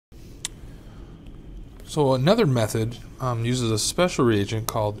So another method uses a special reagent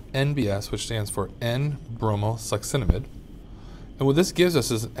called NBS, which stands for n-bromosuccinimide. And what this gives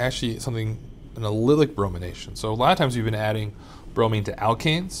us is actually an allylic bromination. So a lot of times we've been adding bromine to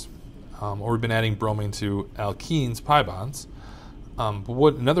alkanes, or we've been adding bromine to alkenes, pi bonds. But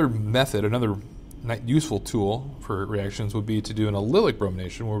what another method, another useful tool for reactions would be to do an allylic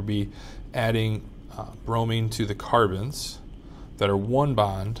bromination, where we'll be adding bromine to the carbons that are one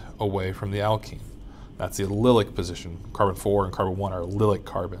bond away from the alkene. That's the allylic position. Carbon 4 and carbon 1 are allylic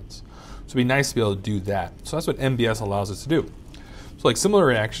carbons. So it'd be nice to be able to do that. So that's what NBS allows us to do. So like similar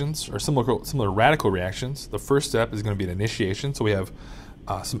reactions, or similar radical reactions, the first step is going to be an initiation. So we have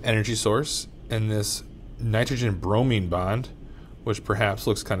some energy source, and this nitrogen-bromine bond, which perhaps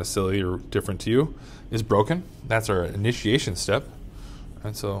looks kind of silly or different to you, is broken. That's our initiation step.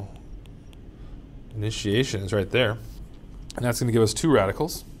 And so initiation is right there. And that's going to give us two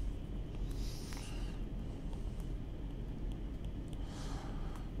radicals.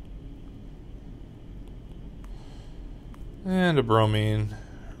 And a bromine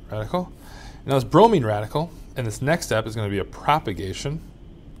radical. Now this bromine radical, and this next step is going to be a propagation,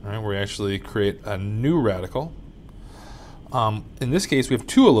 right, where we actually create a new radical. In this case, we have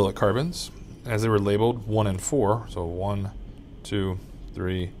two allylic carbons, as they were labeled 1 and 4. So 1, 2,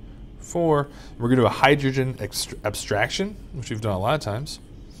 3, 4. We're going to do a hydrogen abstraction, which we've done a lot of times.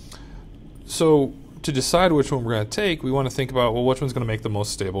 So to decide which one we're going to take, we want to think about, well, which one's going to make the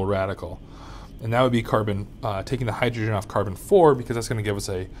most stable radical? And that would be taking the hydrogen off carbon 4, because that's going to give us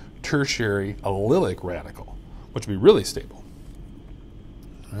a tertiary allylic radical, which would be really stable.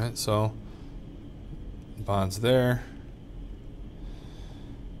 All right, so bonds there.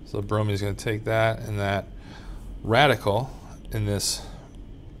 So bromine is going to take that, and that radical in this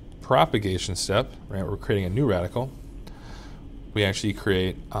propagation step, right, we're creating a new radical. We actually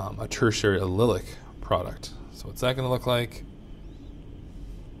create a tertiary allylic product. So what's that going to look like?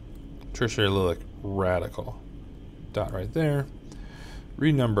 Tertiary allylic radical. Dot right there.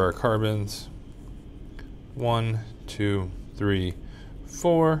 Renumber our carbons. 1, 2, 3,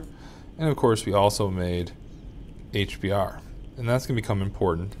 4. And of course we also made HBr. And that's going to become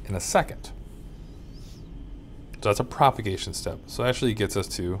important in a second. So that's a propagation step. So it actually gets us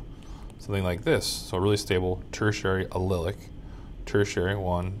to something like this. So a really stable tertiary allylic. Tertiary,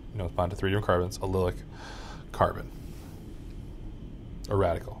 one, it's bound to 3 different carbons, allylic carbon. A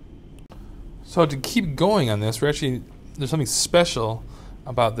radical. So to keep going on this, there's something special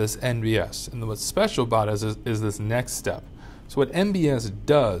about this NBS. And what's special about it is this next step. So what NBS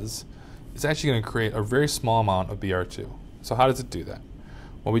does is actually going to create a very small amount of Br2. So how does it do that?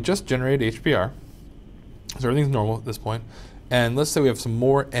 Well, we just generated HBr. So everything's normal at this point. And let's say we have some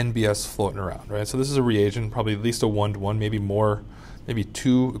more NBS floating around, right? So this is a reagent, probably at least a 1-to-1, maybe more, maybe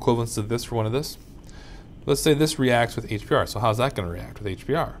 2 equivalents of this for one of this. Let's say this reacts with HBr. So how's that going to react with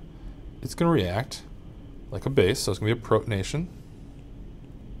HBr? It's going to react like a base, so it's going to be a protonation.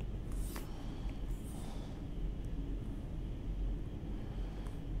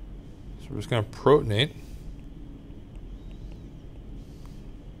 So we're just going to protonate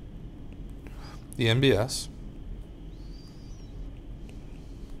the NBS.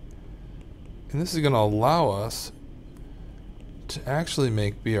 And this is going to allow us to actually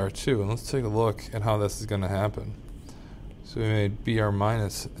make Br2. And let's take a look at how this is going to happen. So we made Br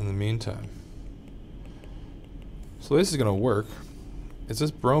minus in the meantime. So this is going to work. Is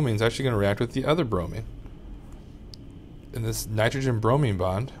this bromine is actually going to react with the other bromine. And this nitrogen-bromine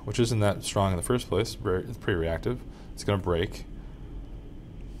bond, which isn't that strong in the first place, it's pretty reactive, it's going to break.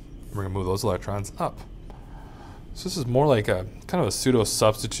 We're going to move those electrons up. So this is more like a kind of a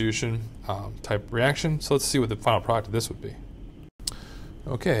pseudo-substitution type reaction. So let's see what the final product of this would be.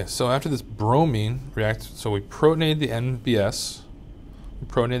 Okay, so after this bromine reacts, so we protonated the NBS, we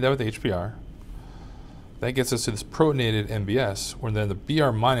protonated that with HBr. That gets us to this protonated NBS, where then the Br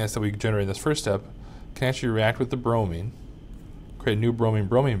minus that we generated in this first step can actually react with the bromine, create a new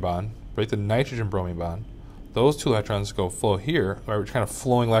bromine-bromine bond, break the nitrogen-bromine bond. Those two electrons flow here, or we're kind of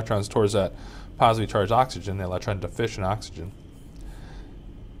flowing electrons towards that positively charged oxygen, the electron deficient oxygen.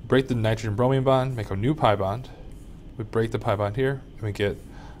 Break the nitrogen-bromine bond, make a new pi bond. We break the pi bond here, and we get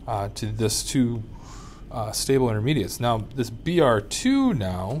to this two stable intermediates. Now, this Br2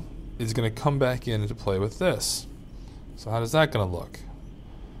 now is going to come back into play with this. So how does that going to look?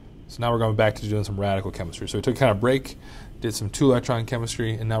 So now we're going back to doing some radical chemistry. So we took kind of break, did some 2-electron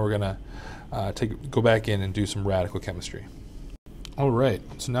chemistry, and now we're going to go back in and do some radical chemistry. All right,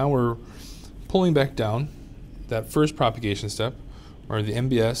 so now we're pulling back down that first propagation step, where the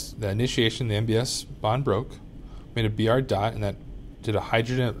NBS, the initiation, the NBS bond broke, made a Br dot, and that did a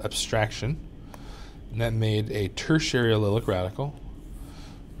hydrogen abstraction. And that made a tertiary allylic radical,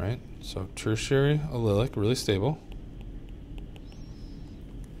 right? So tertiary allylic, really stable.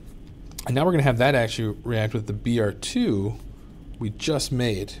 And now we're going to have that actually react with the Br2 we just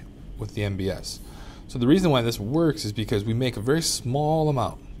made with the NBS. So the reason why this works is because we make a very small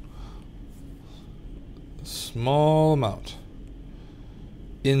amount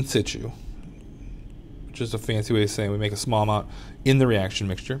in situ, which is a fancy way of saying we make a small amount in the reaction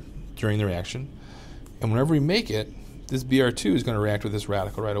mixture during the reaction. And whenever we make it, this Br2 is going to react with this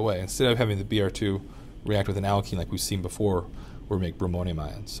radical right away, instead of having the Br2 react with an alkene like we've seen before where we make bromonium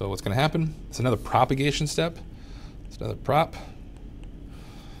ions. So what's going to happen? It's another propagation step. It's another prop.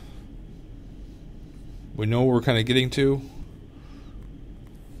 We know what we're kind of getting to.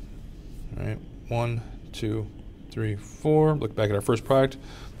 All right, 1, 2, 3, 4. Look back at our first product.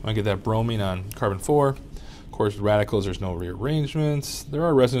 I want to get that bromine on carbon 4. Of course, with radicals, there's no rearrangements. There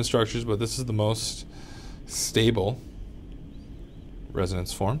are resonance structures, but this is the most stable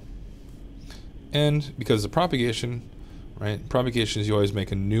resonance form. And because of propagation, right? Propagation is you always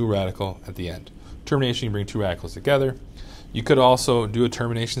make a new radical at the end. Termination, you bring two radicals together. You could also do a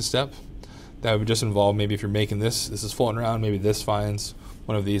termination step. That would just involve maybe if you're making this is floating around, maybe this finds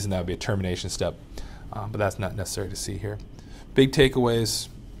one of these, and that would be a termination step. But that's not necessary to see here. Big takeaways: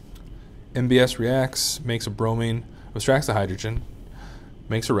 NBS reacts, makes a bromine, abstracts the hydrogen,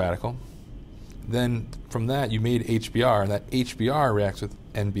 makes a radical. Then from that, you made HBr, and that HBr reacts with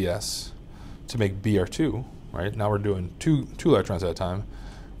NBS to make Br2. Right now, we're doing two electrons at a time.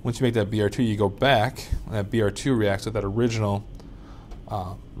 Once you make that Br2, you go back, and that Br2 reacts with that original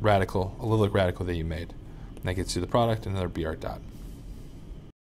radical, allylic radical that you made. And that gets you the product, and another Br dot.